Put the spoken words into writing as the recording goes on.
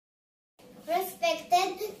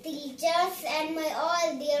Respected teachers and my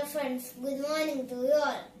all dear friends, good morning to you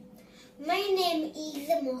all. My name is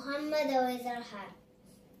Muhammad Awazarhan.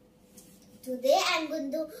 Today I am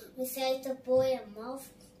going to recite a poem of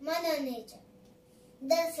Mother Nature.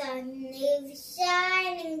 The sun is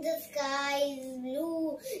shining, the sky is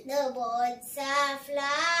blue, the birds are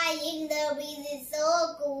flying, the breeze is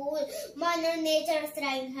so cool. Mother Nature is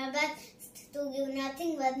trying her best to give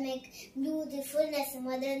nothing but make beautifulness.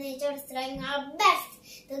 Mother Nature is trying her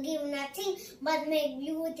best to give nothing but make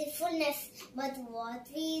beautifulness. But what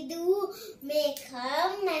we do, make her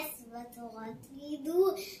a mess. But what we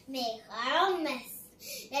do, make her a mess.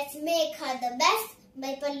 Let's make her the best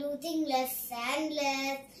by polluting less and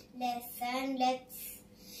less and less.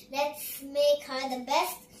 Let's make her the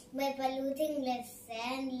best by polluting less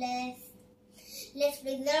and less. Let's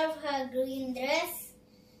preserve her green dress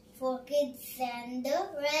for kids and the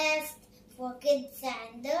rest. For kids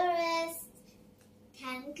and the rest.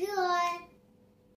 Thank you all.